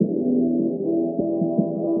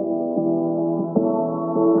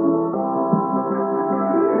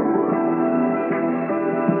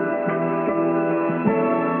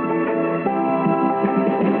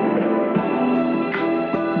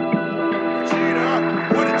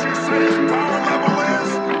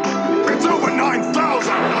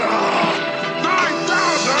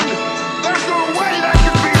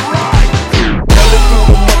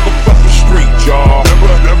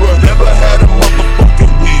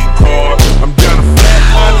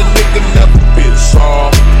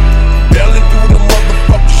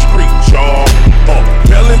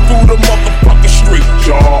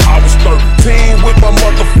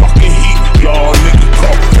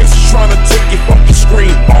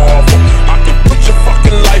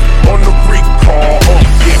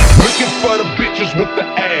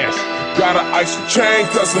chain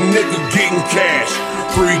cause a nigga getting cash.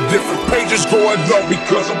 3 different pages going low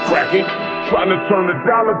because I'm cracking. Trying to turn $1 to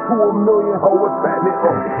 $1 million, ho, it's fattening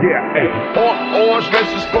up. Yeah, hey, orange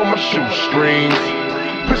laces for my shoestrings.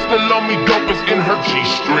 Pistol on me, dope is in her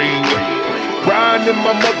G-string. Riding in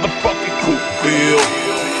my motherfucking coupe bill.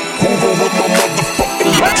 Moving with my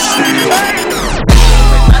motherfucking lifestyle.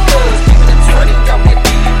 My girls keeping it 20, don't get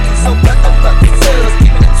beat. So motherfucking sales,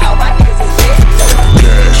 keeping it all my niggas is dead.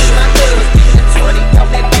 My girls keeping it 20,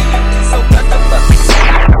 don't get beat. So motherfucking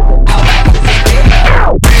sales, all my niggas is dead.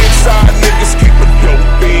 Big side niggas keep a dope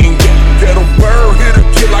bean. Get a word, hit a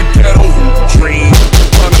kill, I get a hoop dream.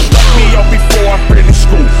 Trying to shut me up before I finished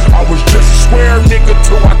school. I was just a square nigga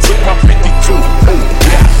till I took my 52.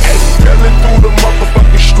 Yeah, hey, pelling through the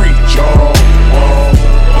motherfucking street, y'all.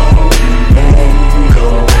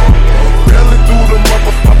 Pelling through the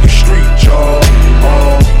motherfucking street, y'all.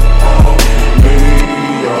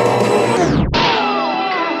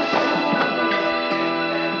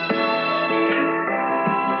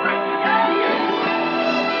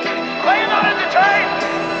 Are you not entertained?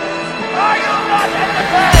 Are you not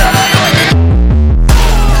entertained?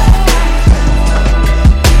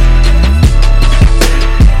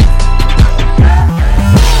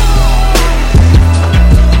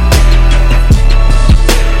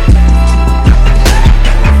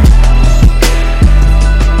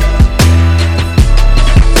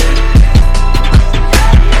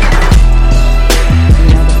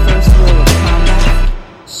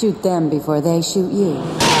 Shoot them before they shoot you.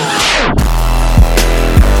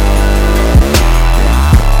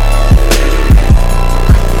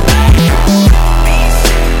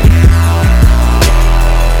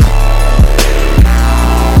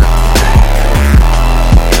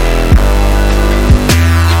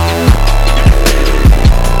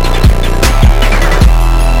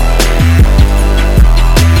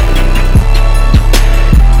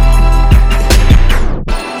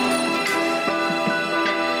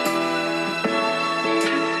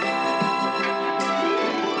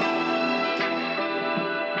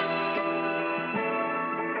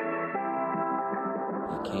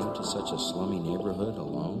 Came to such a slummy neighborhood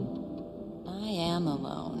alone? I am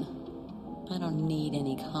alone. I don't need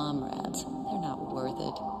any comrades. They're not worth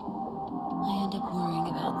it. I end up worrying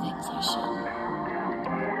about things I shouldn't.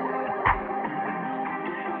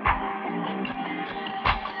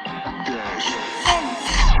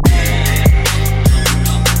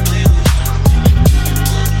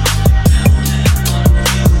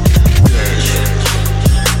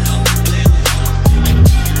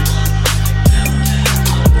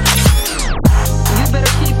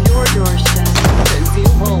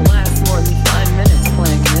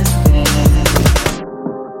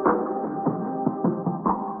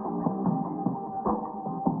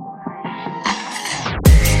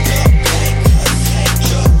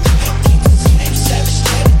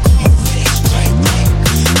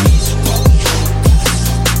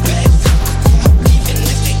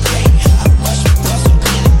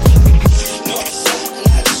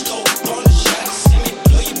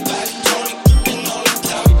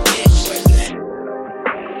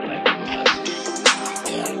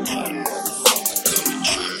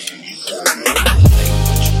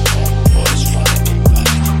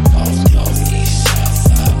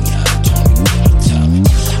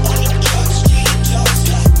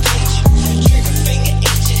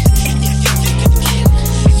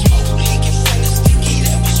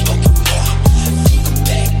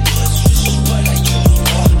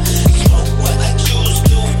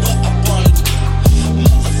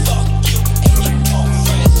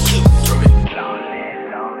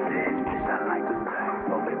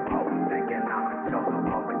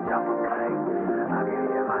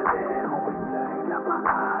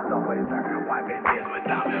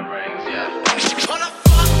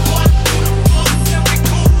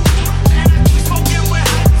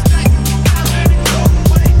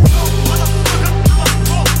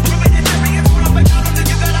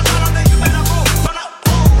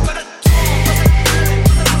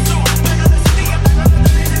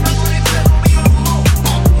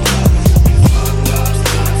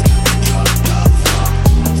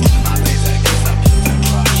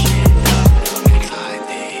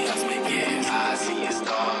 I see your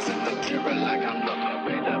stars in the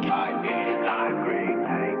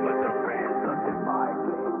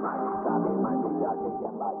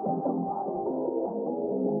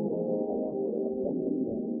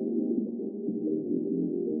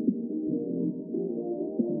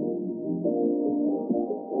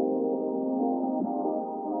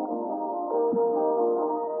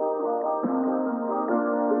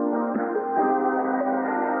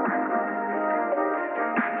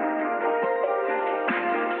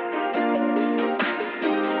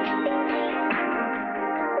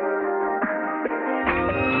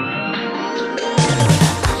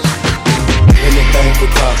for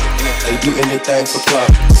clout. They do anything for clout.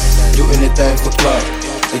 Do anything for clout.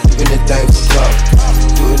 They do anything for clout.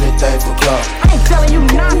 Do anything for clout. I ain't telling you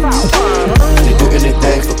nothing. They do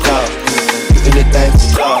anything for clout. Do anything for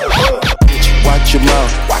clout. Bitch, watch your mouth.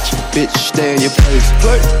 Watch it, bitch, stay in your place.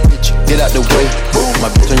 Bitch, get out the way. My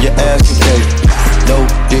bitch on your ass today. No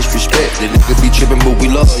disrespect, the nigga be trippin', but we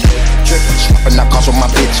love you. Swappin' out cars on my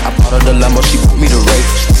bitch. I bought her the Lambo, she put me to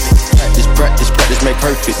race. Practice make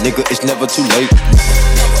perfect, nigga. It's never too late.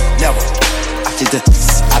 Never. I take the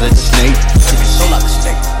out of the snake. Take the soul out of the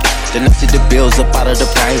snake. Then I take the bills up out of the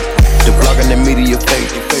bank. The blog and the media fake.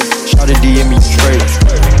 Shout to DM me straight.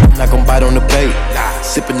 I'm not gon' bite on the plate.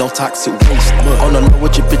 Sippin' on toxic waste. On the low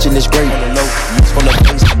with your bitch and it's great. On the low, mix on the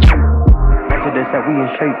face. That's how we in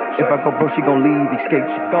shape. If I go broke, she gon' leave, escape.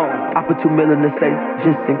 She gone. I put $2 million in the safe,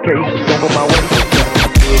 just in case. Don't go my way.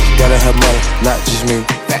 Gotta have money, not just me.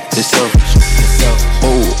 It's selfish.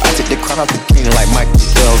 Ooh, I take the crown off the king like Michael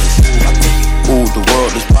Elvis. Ooh, the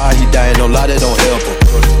world is wide, he dying, no lie, that don't help him.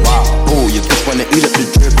 Wow. Ooh, your bitch wanna eat up the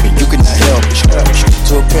drip and you cannot help it.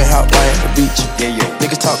 To a penthouse by the beach. Yeah, yo.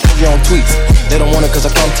 Niggas talk crazy on tweets. They don't want it cause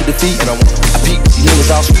I come to defeat. And I peep, these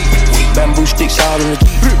niggas all sweet. Bamboo sticks all in the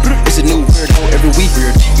Jeep. It's a new weirdo every week.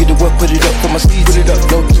 Get the work, put it up for my sleeves. Put it up,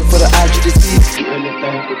 no drip for the eyes you just see. Do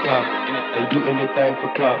anything for clout. They do anything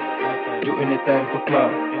for clout. Do anything for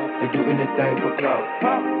clout. They do anything for clout.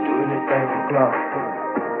 Do anything for clout.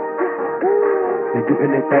 They do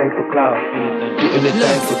anything for clout. Do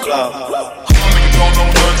anything for clout. Young niggas don't know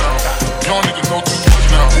none now. Young niggas know too much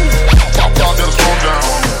now. Pop out, let us calm down.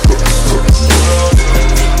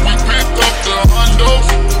 We picked up the hundos,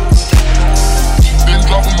 then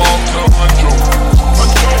drop them off to Hundo.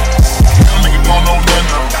 Young niggas don't know none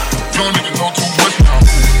now. Young niggas know too much now.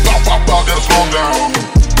 Pop out, let us calm down.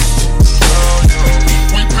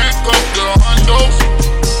 We picked up the hundos,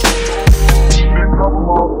 then drop them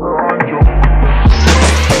off to Hundo.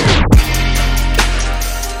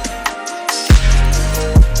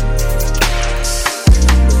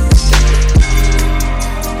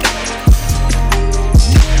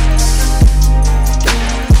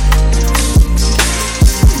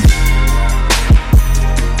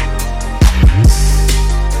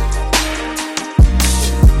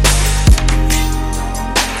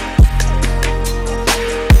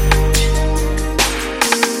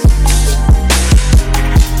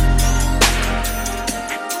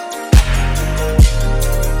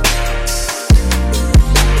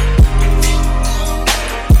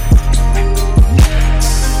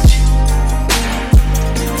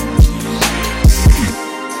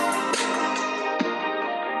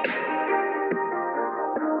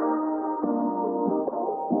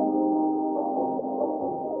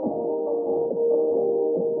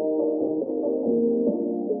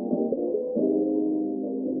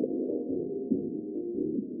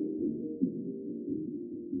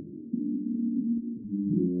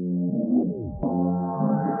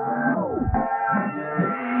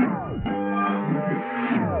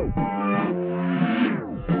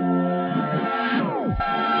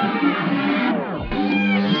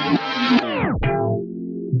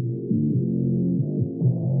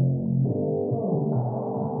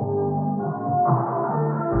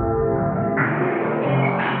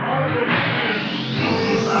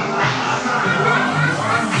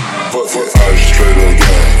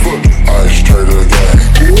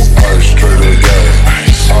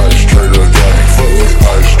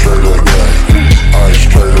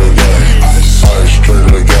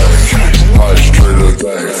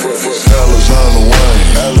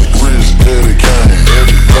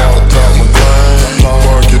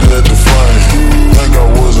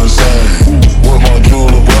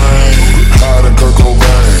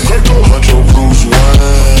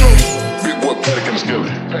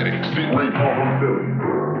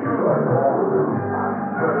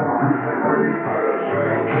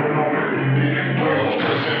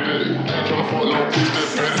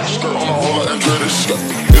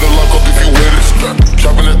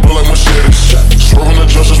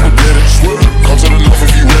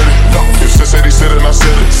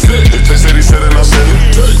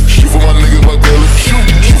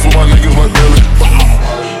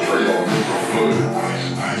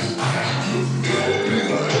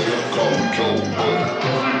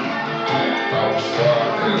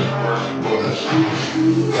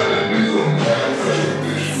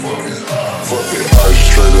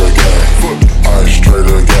 Straight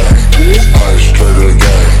again.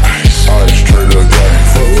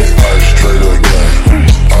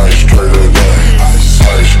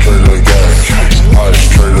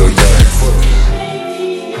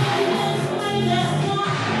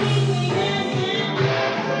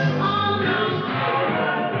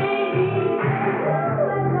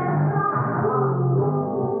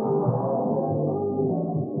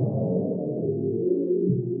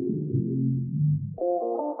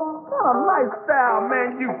 What a lifestyle,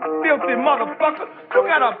 man, you filthy motherfucker. You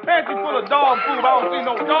got a pantry full of dog food. I don't see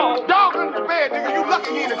no dog. Dog in the bed, nigga. You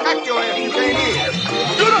lucky he didn't attack your ass. You came in.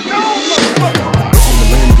 You the dog, motherfucker.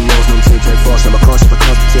 Frost, I'm a conscious,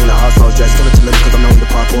 between the hot sauce, Jack, skeleton limit, cause I'm known to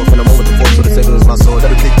pop off, and I'm over the force, so the second is my sword.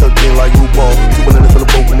 Got a dick tucked in like RuPaul, 2 bananas in a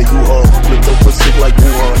boat in the U-Haul, flipped up for sick like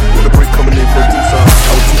Wuhan, with a brick coming in for Tucson.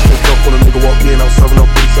 I was too strict up when a nigga walked in, I was serving up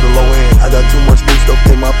beats at the low end. I got too much boost up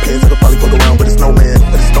in my pants, I could probably fuck around, but it's no man.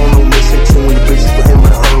 But it's don't know mission, chewing the bitches for him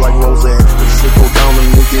and her like Roseanne. If the shit go down and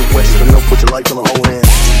you get wet, shit enough, put your life on the whole hand.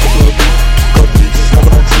 Cut beats,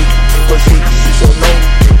 smoking on treat, first heat, she said no,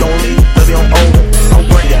 don't leave, baby I'm old, I'm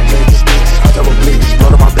great, I can't just tell a bitch,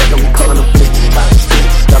 blood on my back, I'm calling a bitch.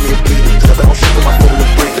 Got me a beat, step out on shit with my foot in the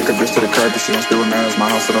brick. Took a bitch to the curb, but she don't still with manners.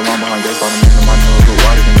 My house to the lawn behind gates, all the men in my nose. But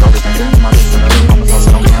why didn't garbage and get in my dish? Another mama's house,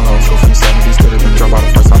 and I'm getting low. So from the 70s, could have been drove out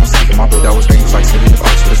the first time I saw my bitch. That was things like City of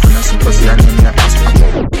Oxford, it's finesse and pussy. I didn't even have Oxford.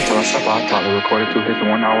 Till I step out, I probably recorded 2 hits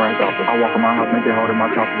in 1 hour as outfit. I walk in my house, make it hold in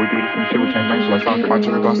my chopper. We do the same shit, we change names like soccer. My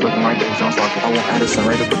jewelry box looking like Days on soccer. I want Addison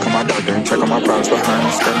Ray to become my doctor and check on my products behind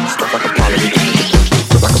me, studying stuff like a pilot.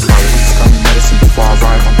 Feels like a pilot. Got me medicine before I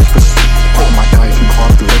ride on this bitch. Holding my diet from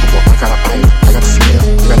carb through labor, I got an eye, I got the smell,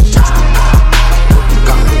 you got a taste it.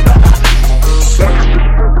 Got it.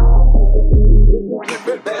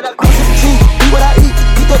 I'm 15, eat what I eat,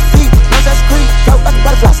 eat that feet, once that's creep, go like a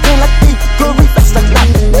butterfly, skin like feet, good reflex like not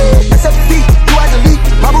except the feet, you had to leak,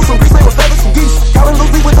 my boots from grease, with feathers from geese, counting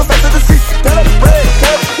loose with the face of the seat, tell up the bread,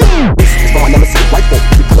 it's for my nemesis, white boy,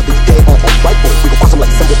 we pull up the dead on white boy, we gon' watch them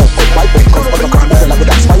like symbol on white boy, cause all the crime moving like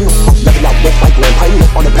without spine, nothing out, walk like Grand Pioneer,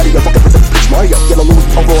 on the patio, fucking presents bitch Mario, yellow Louis,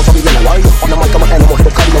 overall, something in a warrior, on the mic, I'm an animal, hit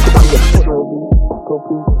a cutty, no goodbye,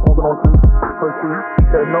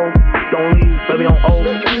 said no, don't leave, baby I'm old,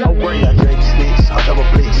 so great. I drink sticks, I have a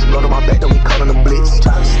blitz, blood on my back, don't be calling them blitz,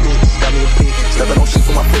 time sticks, got me a pick, stepping on shit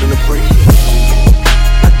with my foot in the brick.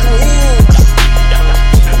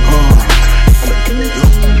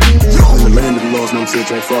 I'm the man of the laws, no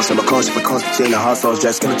TRACKLIST, Frost, I'm a conscious, between the hot sauce,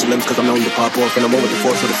 Jack, skeleton limit, cause I'm known to pop off, and I'm over the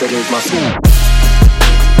force, so the second is my swing.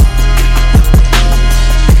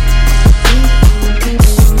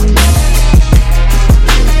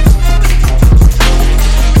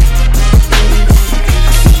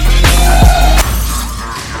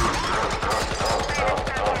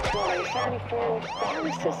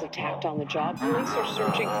 Attacked on the job. Police are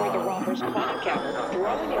searching for the robber's cotton camera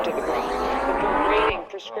thrown into the ground before raiding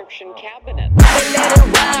prescription cabinets. Let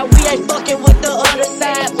him ride, we ain't fucking with the other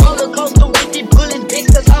side. Roller coaster with the bullets, bitch,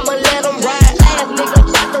 cause I'ma let him ride. Last nigga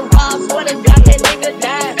shot the rob, 40 got that nigga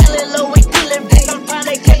died. Fell in love with killing, bitch, I'm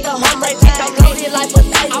trying to catch a home right back. I'm loaded like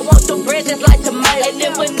potato, I want some bread just like tomato. And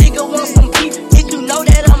if a nigga wants some beef, bitch, you know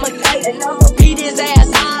that I'ma take it. I'ma beat his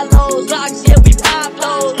ass, high lows, locks, yeah, we 5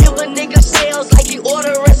 lows. If a nigga sells like he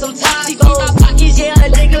ordering some tacos. She keep my pockets, yeah, a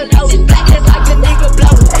nigga low. It's black just like a nigga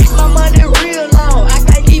blow. My money real long, I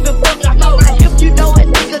can't even fuck like no. If you know a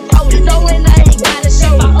nigga told, you know when I ain't gotta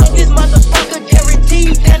show. I up this motherfucker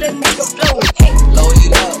guaranteed that a nigga blow. Load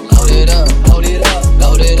it up, load it up, load it up,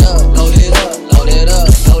 load it up, load it up, load it up,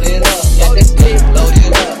 load it up. Let that bitch load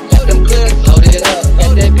it up, let them clips load it up,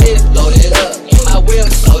 let that bitch load it up. I will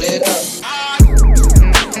load it up.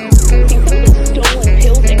 Stolen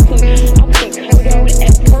pills include oxycodone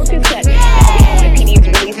and Percocet. NYPD is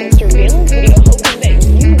releasing surveillance video hoping that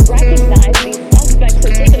you recognize these suspects, so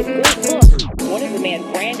take a good look. One of the men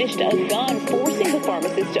brandished a gun, forcing the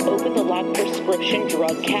pharmacist to open the locked prescription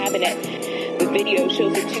drug cabinet. The video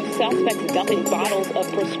shows the 2 suspects dumping bottles of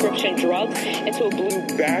prescription drugs into a blue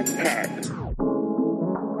backpack.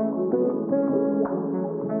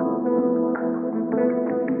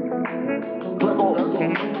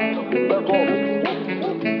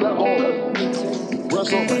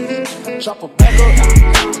 Chop a back up,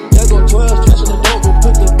 there go 12, stretching the door, go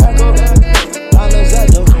pick the back up. Islands at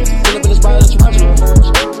them, pull up in the spot of the tarantula.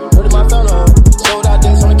 Heard of my family, sold out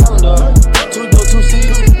days on the calendar. 2 doors, 2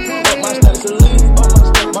 seats, up my status elite.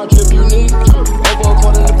 My drip unique, over a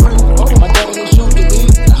quarter to free. My daddy didn't shoot the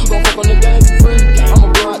lead, she gon' fuck on the game for free. I'ma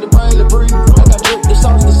blow out the brain to breathe. I got drip, the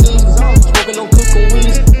sauce, the season. Smoking no cook on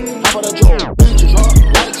weeds. How about a joke? Beaches,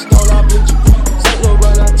 like stone, I bleach you. Take your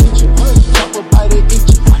run, I teach you. Chop a bite, they eat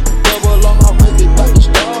you. Double on my record, like the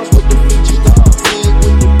stars with the features. Big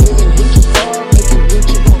with the big and hit your car, make you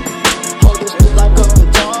reach it. Hold this bitch like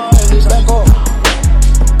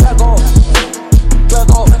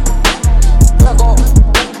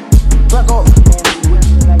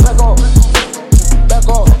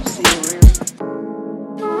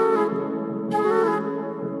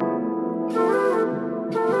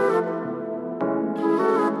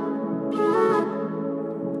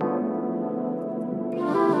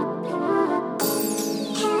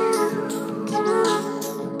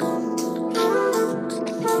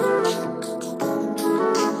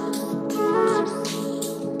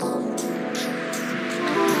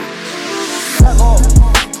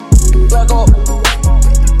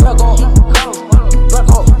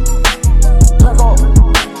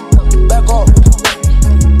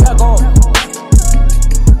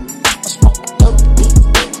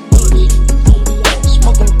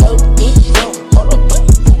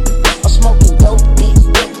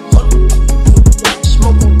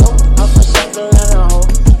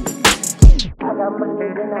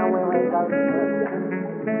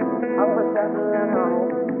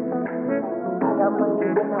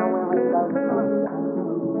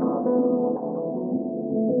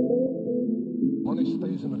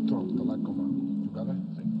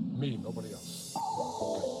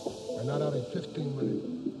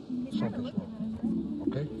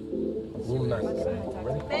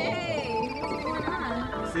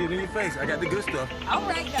See it in your face. I got the good stuff. All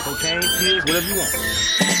right, now. Cocaine, pills, whatever you want.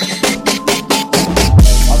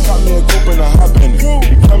 I caught me a coupe and a hop in it.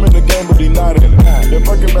 He come in the game, but he not in it. That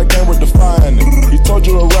Birkin back came with the fine it. He told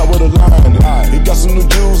you to rap with a line in it. He got some new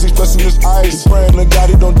jewels, he flexing his ice. He praying to God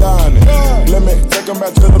he don't die in it. Let me take him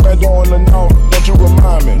back to the back door on the know. Don't you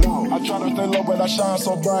remind me? I try to stay low, but I shine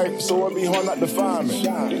so bright, so it be hard not to find me.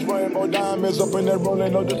 These rainbow diamonds up in that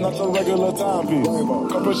rolling, no, just not the regular timepiece.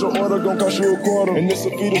 Special order gon' cost you a quarter, and this a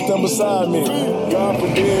fee to stand beside me. God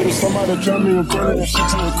forbid if somebody tell me and turn that shit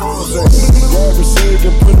to a concert. Grab the seed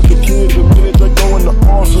and put up the kid, the minute they go in the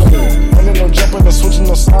arms lane. Running no jumping, no switching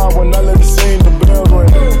no side when I let it sing the bell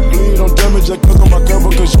ring. Bleed on damage, I cook on my cover,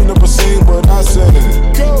 cause you never seen what I said.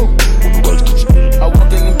 Go! I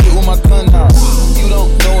walk in the pit with my gun out. You don't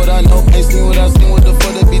know what I know, ain't seen what I seen, what the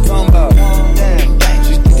fuck they be talking about. Damn,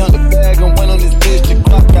 she stick on the bag and went on this bitch to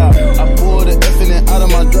clock out. I pulled the infinite out of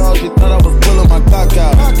my drawers, she thought I was pulling my cock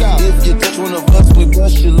out. If you touch one of us, we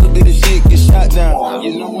bust you, little bit of shit get shot down.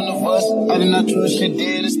 You know one of us, I did not trust shit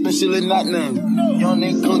dead, especially not none. Young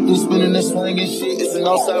nigga come through spinning and swinging shit, it's an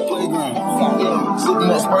outside playground. Yeah, sipping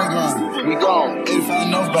that spray gun, we gone, 85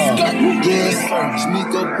 northbound. Yeah, sir,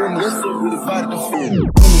 Sneak up in this, we divided the food.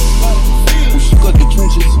 We shook up the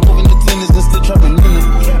trenches, moving the tennis and still trapping in it.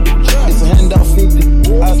 It's a handout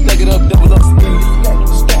 50, I stack it up, double up, spin it.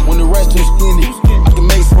 When the rest too skinny, I can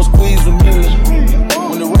make some squeeze a million.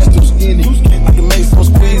 When the rest too skinny, I can make some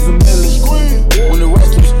squeeze a million. When the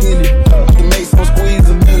rest too skinny, I can make some squeeze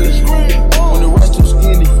a million. When the rest too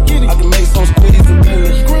skinny, I can make some squeeze a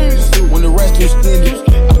million. When the rest too skinny,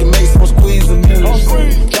 I can make some squeeze a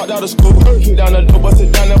million. Dropped out of school, kick down the door, bust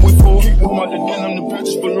it down, that we full. Pull out the denim, the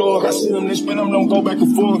purchase below. I see them, they spin them, don't go back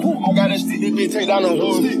and forth. I got a stick, they bitch, take down the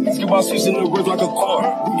hood. Basketball six in the roof like a car.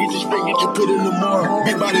 We get you straight, get you put in the more.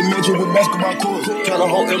 Big body magic with basketball courts. Tryna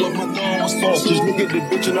hold L up my thumb with sauce. Just look at the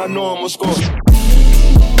bitch and I know I'ma score.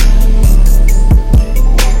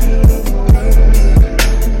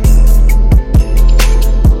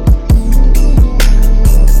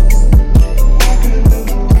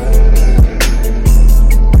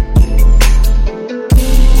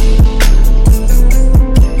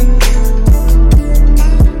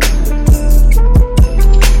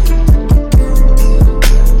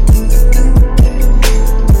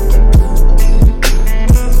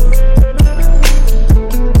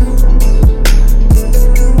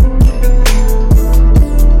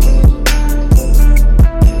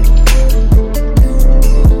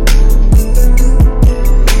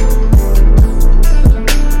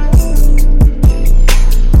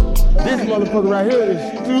 Right here is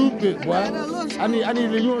stupid, boy. I need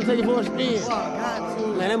you want to take it for a spin?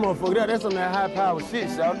 Man, that motherfucker, that's on that high power shit,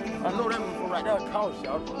 y'all. I know that motherfucker right there cost,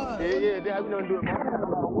 y'all. Yeah, that we don't do it.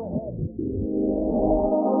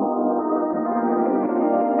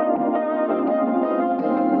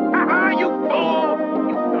 Haha, you fool!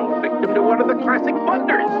 You fell victim to one of the classic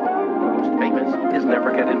blunders. Most famous is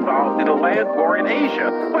never get involved in a land war in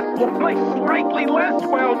Asia, but only slightly less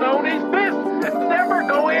well known is this: never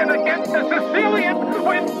go in against a Sicilian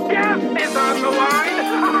when death is on the line.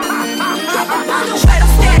 Where them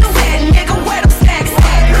stacks at, nigga? Where them stacks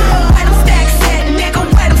at? Where them stacks at, nigga?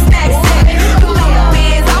 Where them stacks at? You know the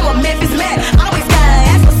biz, I'm a Memphis man. Always gotta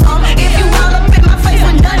ask for some. If you all up in my face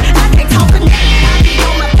with none, I can't talk for nothing. I be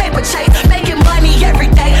on my paper chase, making money every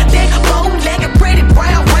day. Big, bow-legged, pretty,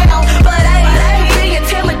 brown, but I ain't being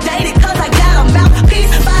intimidated 'cause I got a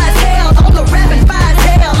mouthpiece. Fire as hell on the rapping, fire as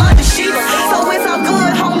hell on the sheet. So it's all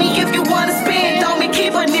good, homie, if you wanna spend on me.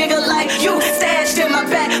 Keep a nigga like you stashed in my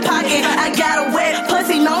back pocket. I got a wet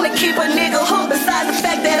pussy known to keep a nigga hooked. Besides the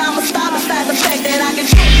fact that I'm a star, besides the fact that I can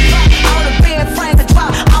drop all the band frames and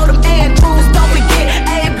drop all them Andrews. Don't forget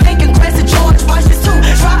Abe Lincoln, Crescent George, watch this too.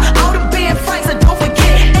 Drop all the band frames and don't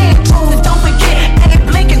forget Andrews. Don't forget Abe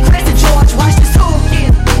Lincoln, Crescent George, watch this too.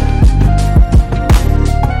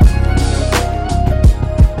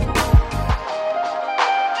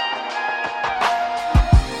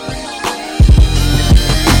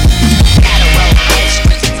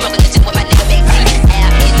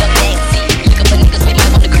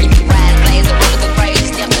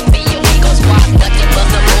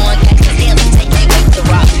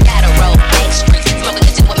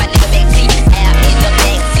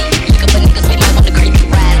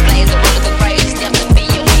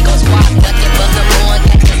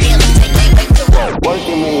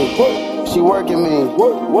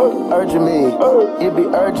 Urging me, it be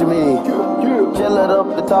urging me. Chill it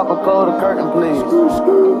up the top and close the curtain, please.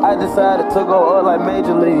 I decided to go up like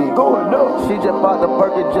Major League. She just bought the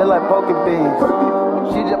Perky just like poking beans.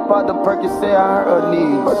 She just popped the perky, say I hurt her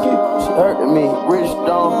knees. She hurting me, rich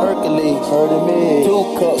Don Hercules. Hurting me.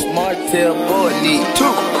 2 cups, Martell, boy, need 2.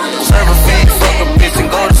 Serve a fiend, fuck a bitch and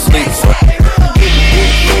go to sleep.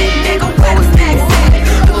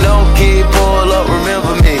 Don't keep pull up,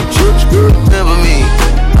 remember me. Remember me,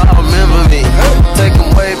 I remember me. Take them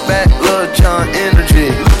way back, Lil John energy.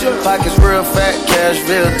 Pockets real fat,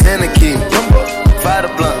 Cashville, Tennessee. Fight a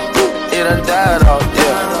blunt, it done died off,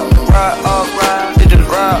 yeah. Ride off, it just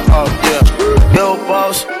ride off, yeah. Yo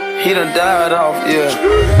boss, he done died off, yeah.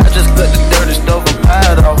 I just cut the dirty stove and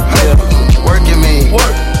pied off, yeah. Working me,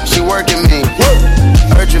 she working me,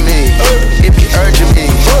 urging me, it be urging me.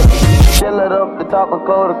 Chill it up the top and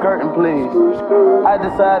close the curtain, please. I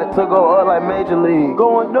decided to go up like Major League.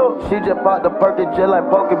 Going up, she just popped the perky just like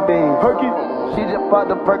poker beans. She just popped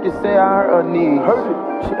the perky, say I hurt her knee.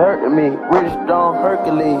 She hurting me, rich Don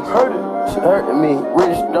Hercules. She hurting me,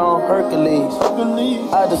 rich Don Hercules.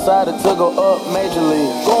 I decided to go up Major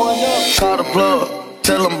League. Going up, call the plug,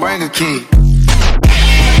 tell them bring a key.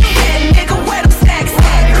 Nigga, where them stacks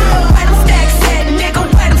at? Where them stacks at? Nigga,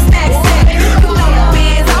 where them stacks at? You know the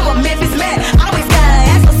biz, I'm a Memphis man. Always gotta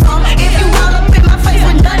ask for some. If you all up in my face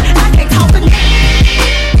with none, I can't talk for nothing.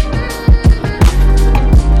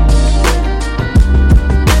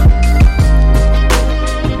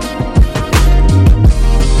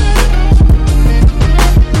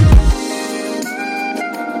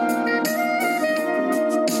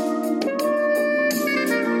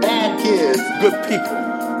 Bad kids, good people.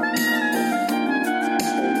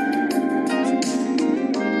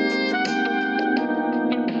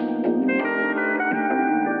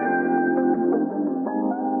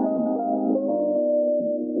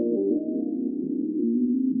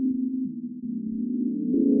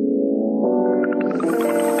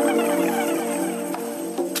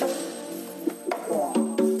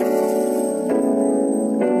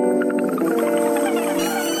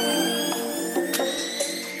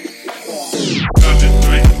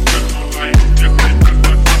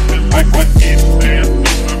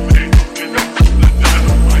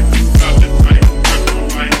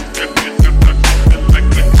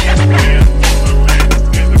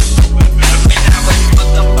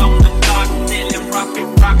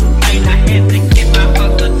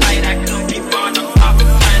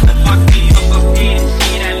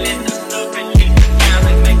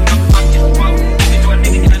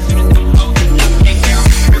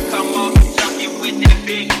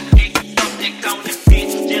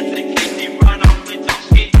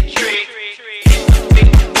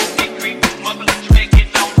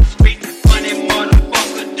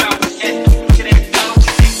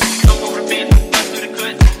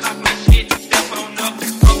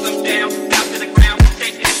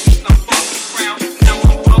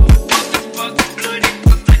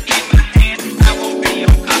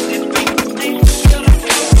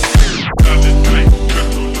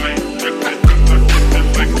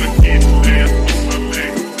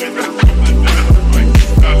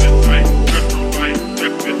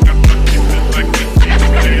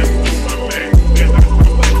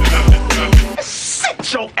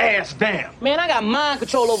 Man, I got mind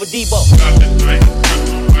control over DEEBO.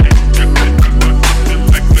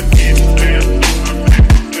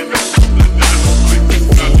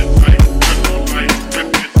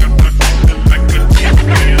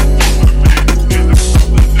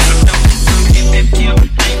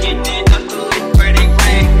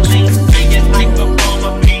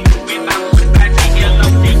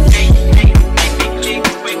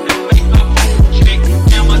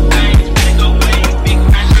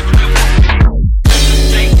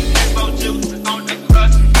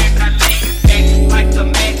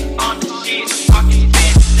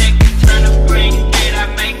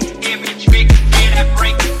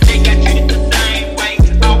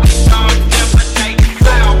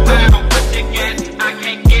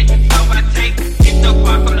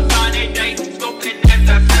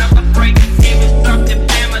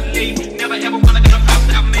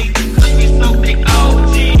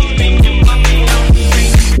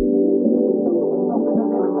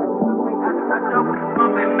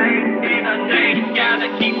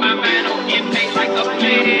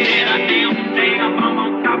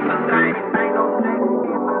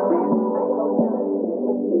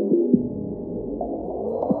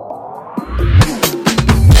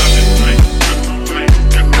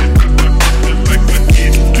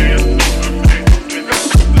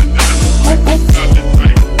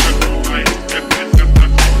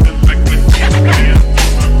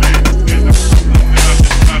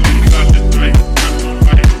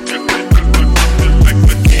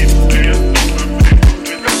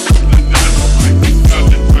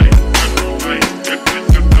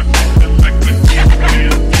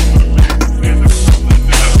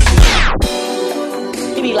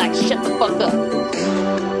 be like, shut the fuck up.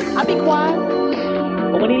 I be quiet,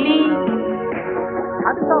 but when he leave,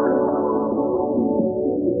 I be talking.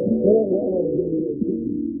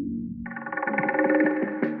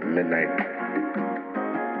 Midnight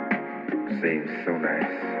seems so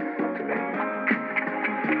nice to me.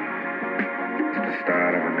 It's the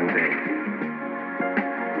start of a new day.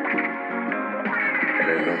 And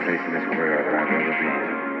there's no place in this world that I'd rather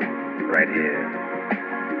be right here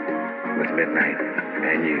with midnight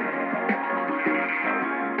and you.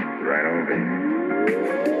 Right on, baby.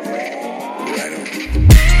 Right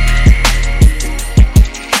on.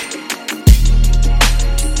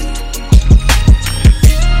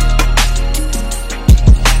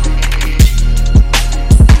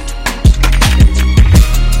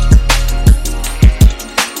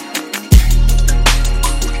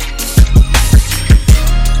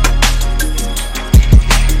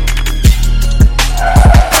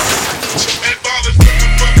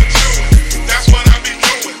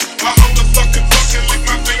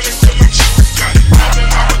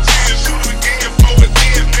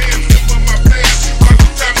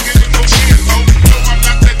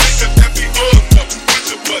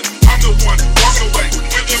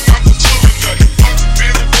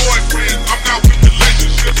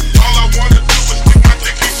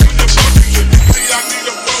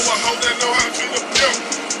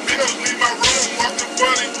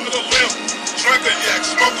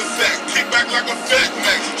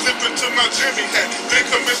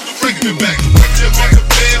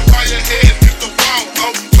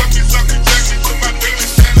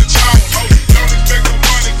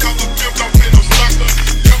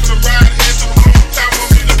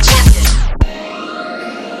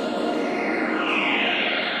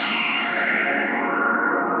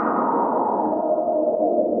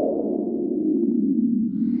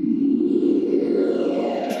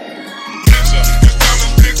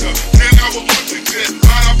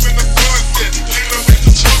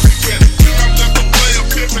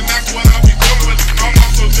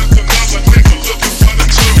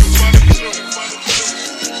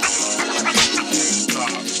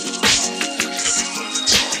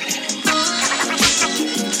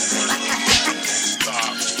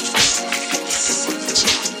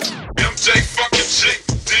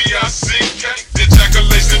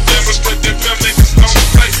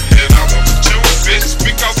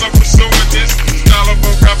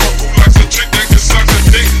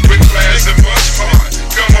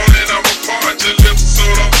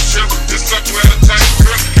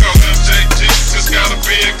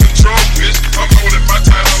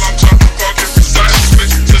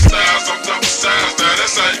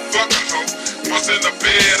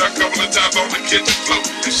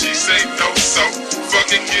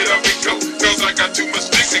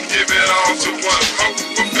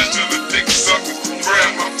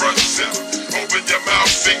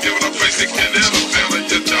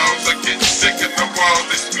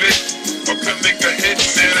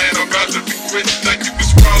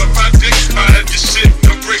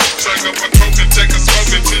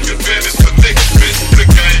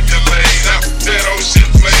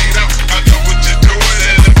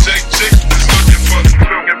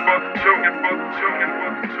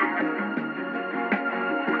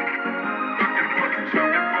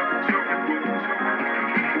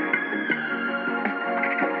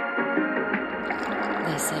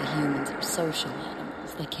 They say humans are social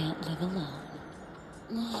animals. They can't live alone.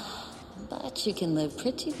 But you can live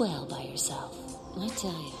pretty well by yourself. I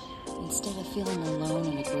tell you, instead of feeling alone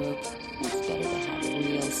in a group, it's better to have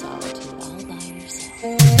real solitude all by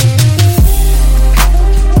yourself.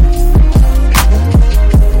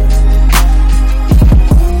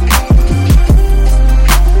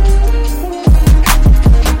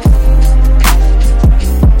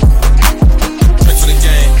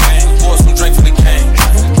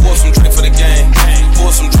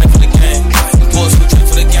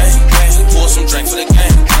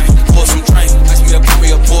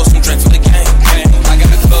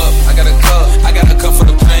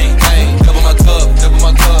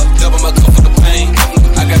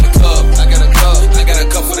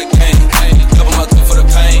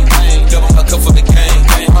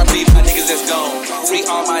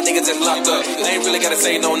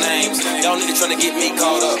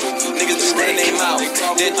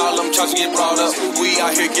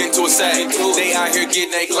 They out here getting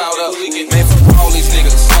they clout up. Man, fuck all these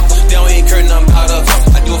niggas. They don't even care nothing about us.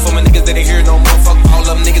 I do it for my niggas that ain't here no more. Fuck all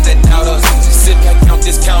them niggas that doubt us. Sit back, count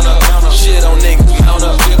this count up. Shit on niggas, mount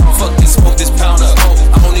up. Fuck this, smoke this pound up.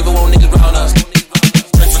 I don't even want niggas round us.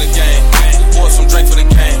 Drink for the game. Pour some drink for the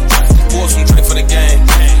game. Pour some drink for the game.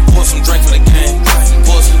 Pour some drink for the game.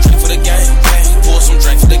 Pour some drink for the game. Pour some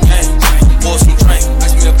drink for the game.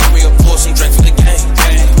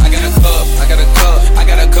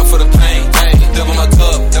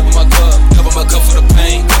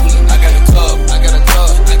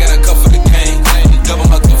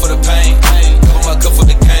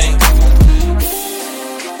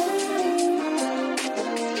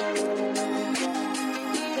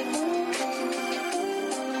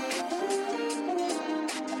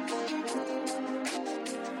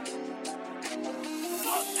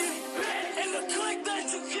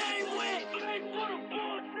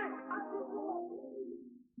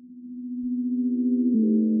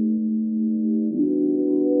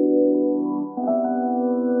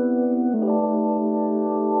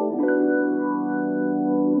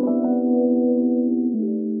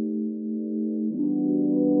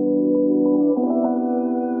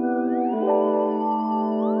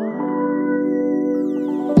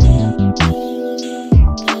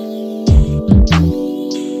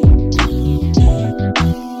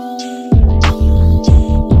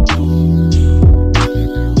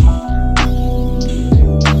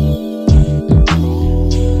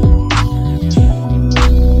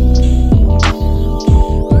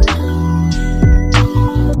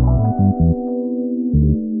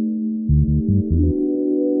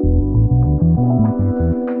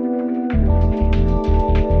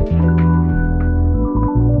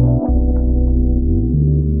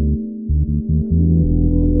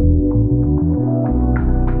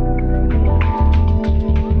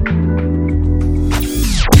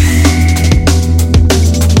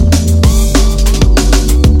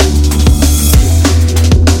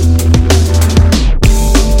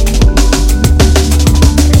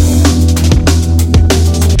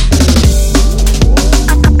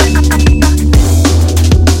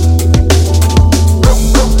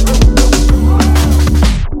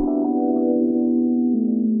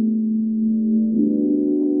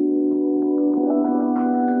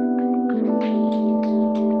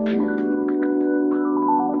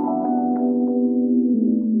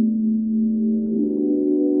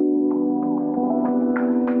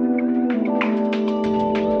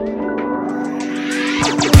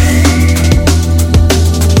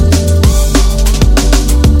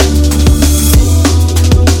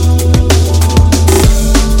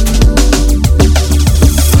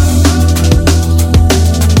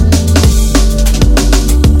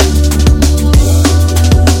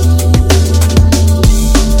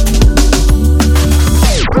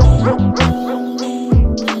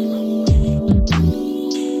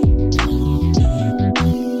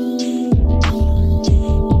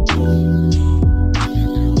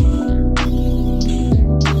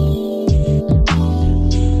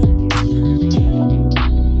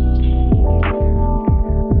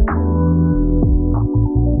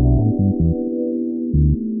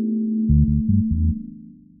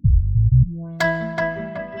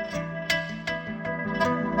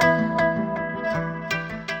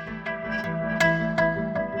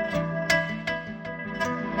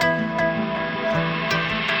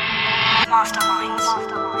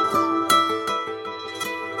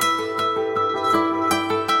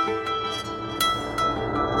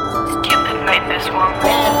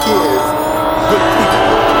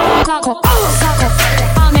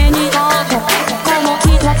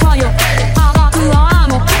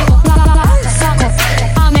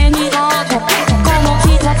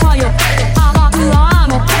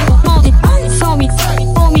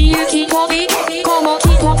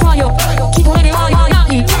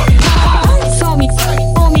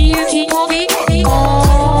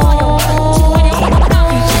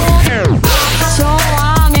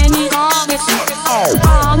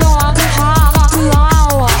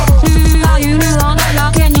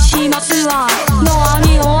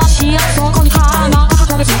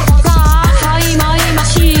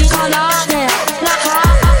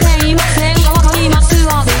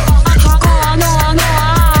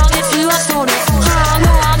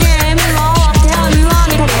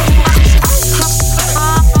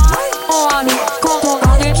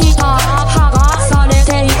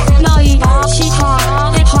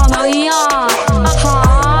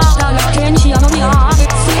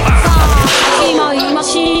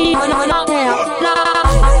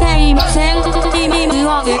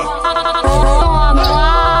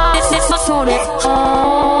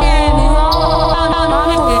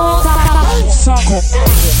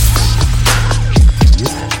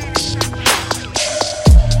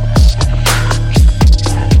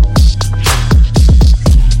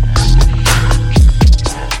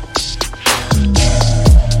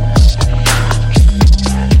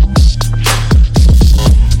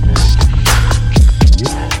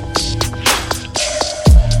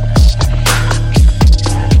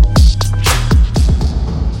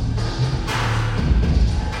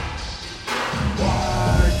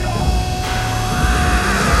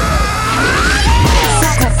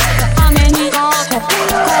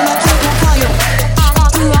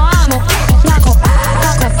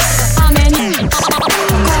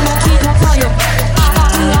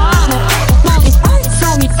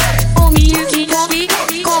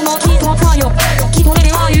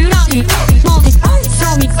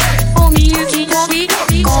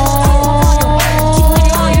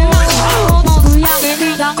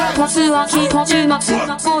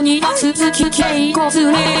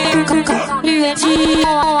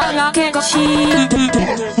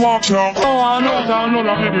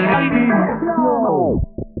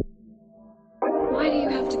 Why do you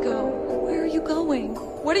have to go? Where are you going?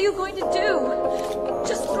 What are you going to do?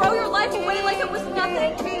 Just throw your life away like it was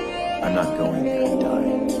nothing? I'm not going to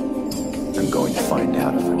die. I'm going to find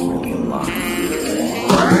out if I'm really alive.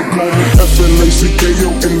 FLACKO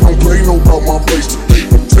and don't play no about my face.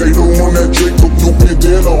 Potato on that Jacob, no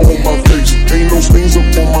bandana on my face. Ain't no stains up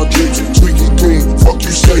on my drapes. Squeaky clean, fuck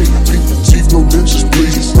you say. Teeth, no dentures,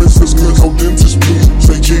 please. Princess good, no dentist, please.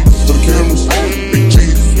 Say G for the cameras, big G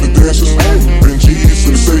for the dancers, Ben G's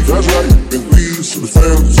for the safe, that's right. Ben B's for the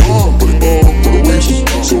family, for the ball, for the wages.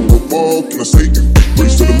 So what ball can I say?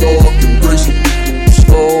 Grace to the law, give me grace.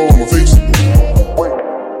 Scar on my face.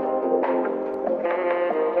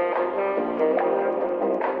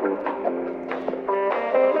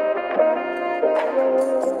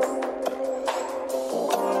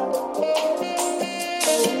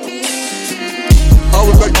 I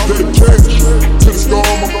would like to dedicate to the star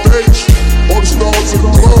on my face. All the stars in the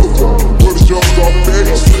globe, where the jump star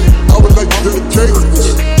face. I would like to dedicate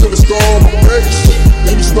to the star on my face.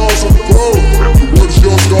 And the stars on the globe, where the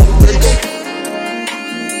jump star face.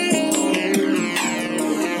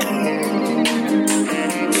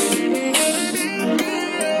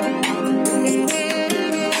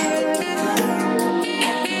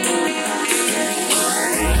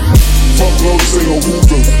 This ain't no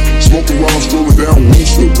Hoover. Smoking while I'm strolling down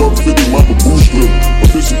Wooster. Buck 50, Mama Booster. My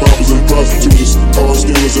bitch boppers and prostitutes. Car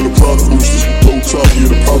stealers and the product boosters. Low top, yeah,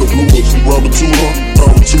 the powder bluers. Robert to her,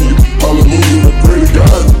 power to you. Hallelujah, I pray to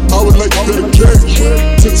God. I would like to dedicate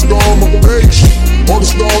to the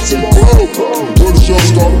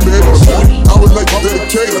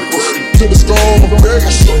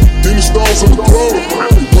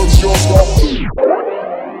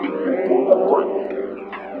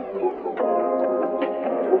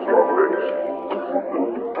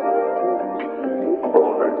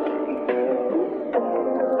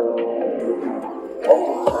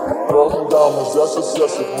girls and diamonds, that's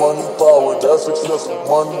excessive. Money, power, that's excessive.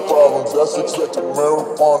 Money, problems, that's excessive.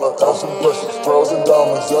 Marijuana, house and blessings. Girls and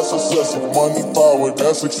diamonds, that's excessive. Money, power,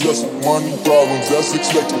 that's excessive. Money, problems, that's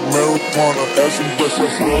excessive. Marijuana, house and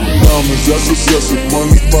blessings. Girls and diamonds, that's excessive.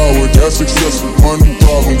 Money, power, that's excessive. Money,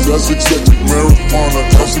 problems, that's excessive. Marijuana,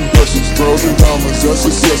 house and blessings. Girls and diamonds, that's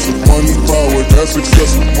excessive. Money, power, that's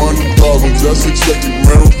excessive. Money, problems, that's excessive.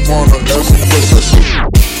 Marijuana, house and blessings.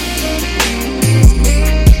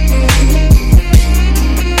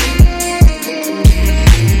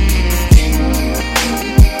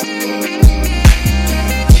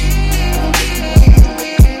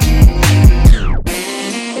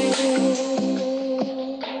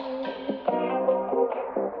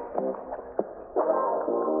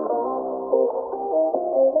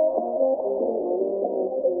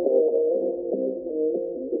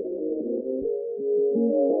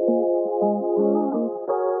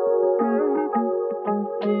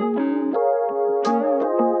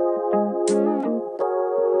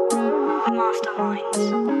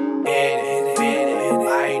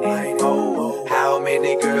 How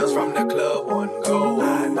many girls from the club want go?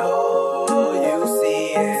 I know you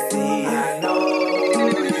see it. I know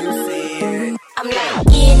you see it. I'm like,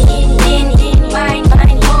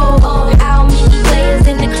 mine, oh. How many players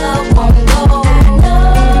in the club won't go? I know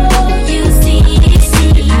you see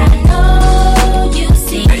it. I know you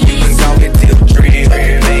see it. And you can talk it till 3,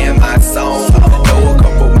 playing my song. Throw a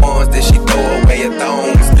couple ones, then she throw away her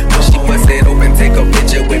thongs. When she bust it open, take a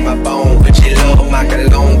picture with my phone. She love my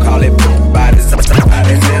cologne, call it by the zone.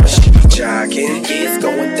 She be jogging, it's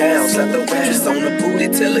going down. Slap the wraps on the booty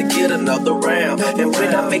till I get another round. And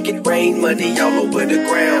when I make it rain, money all over the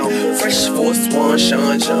ground. Fresh Force One,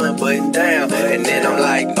 Sean button down. And then I'm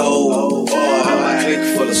like, oh, my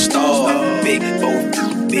clique full of stars. Big boat,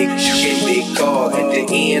 big shit, big car. At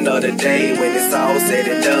the end of the day, when it's all said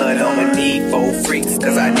and done, I'ma need 4 freaks,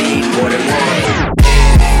 cause I need more than one.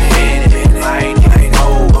 I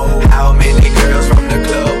know how many girls from the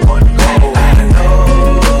club want to go. I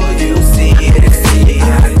know you see it. I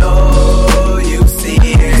know you see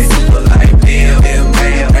it. People like damn,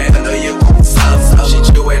 man. I know you want some. She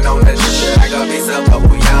chewing on that shit like a piece of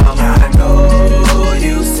bubble yum. I know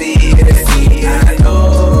you see it. I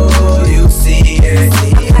know you see it.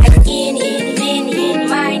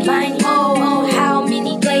 Mine, oh. How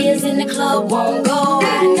many players in the club won't go? I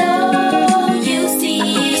know you see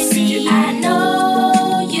it. I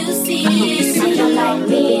know you see it. I'm like,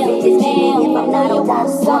 damn, if I'm not on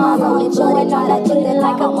some, only chewing on that feeling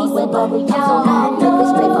like a piece of bubble yum. I know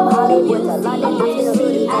straight from Hollywood to London, I can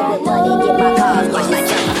see it. I get money, get my cars, watch my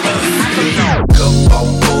jump. Come on,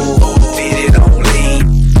 move, fit it on lean.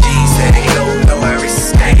 She said, no, my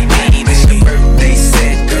wrist ain't mean. It's your birthday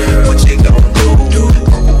set, girl, what you gon' do?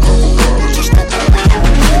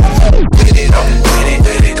 With it on, let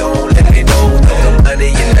it go, let it go. Throw the money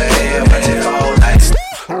in the air, watch it fall like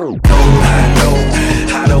snow.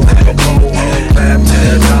 I don't have a pole. Climb to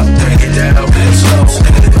the top, bring it down real slow.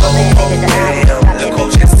 Oh, damn, the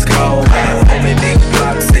coach is cold. Homie, big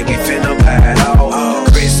blocks, say we finna buy it all.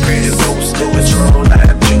 Chris, Ghost, go Patron,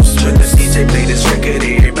 lime juice. When the DJ play this record,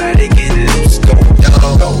 everybody get loose. Go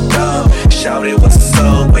dumb. Shout it, what's the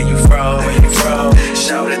song? Where you from?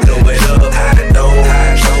 Shout it, throw it up. I know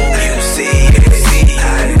you see it. I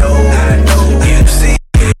know you see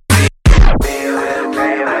it.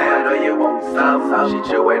 I know you want some. She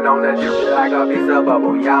chewing on that shit like a piece of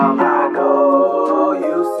bubble yum. I know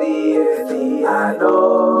you see it. I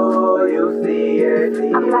know you see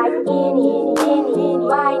it. I'm like,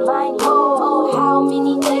 mine, oh. How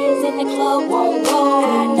many players in the club won't go? I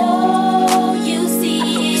know you see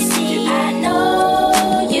it. I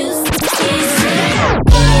know you see it.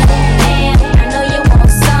 I know you want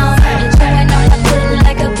some. You're chewing on that feeling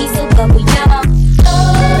like a piece of bubble yum. Oh,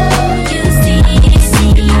 you see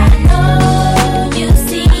it. I know you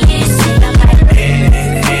see it. I'm like,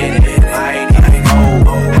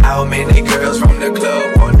 how many girls from the club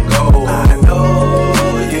want to go? I know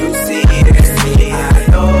you see it. I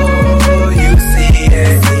know you see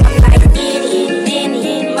it.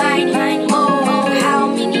 mine, oh. How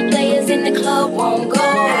many players in the club won't go?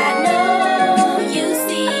 I know you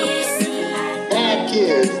see it. Bad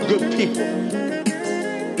kids, good people.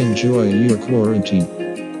 Enjoy your quarantine.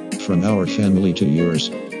 From our family to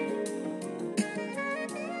yours.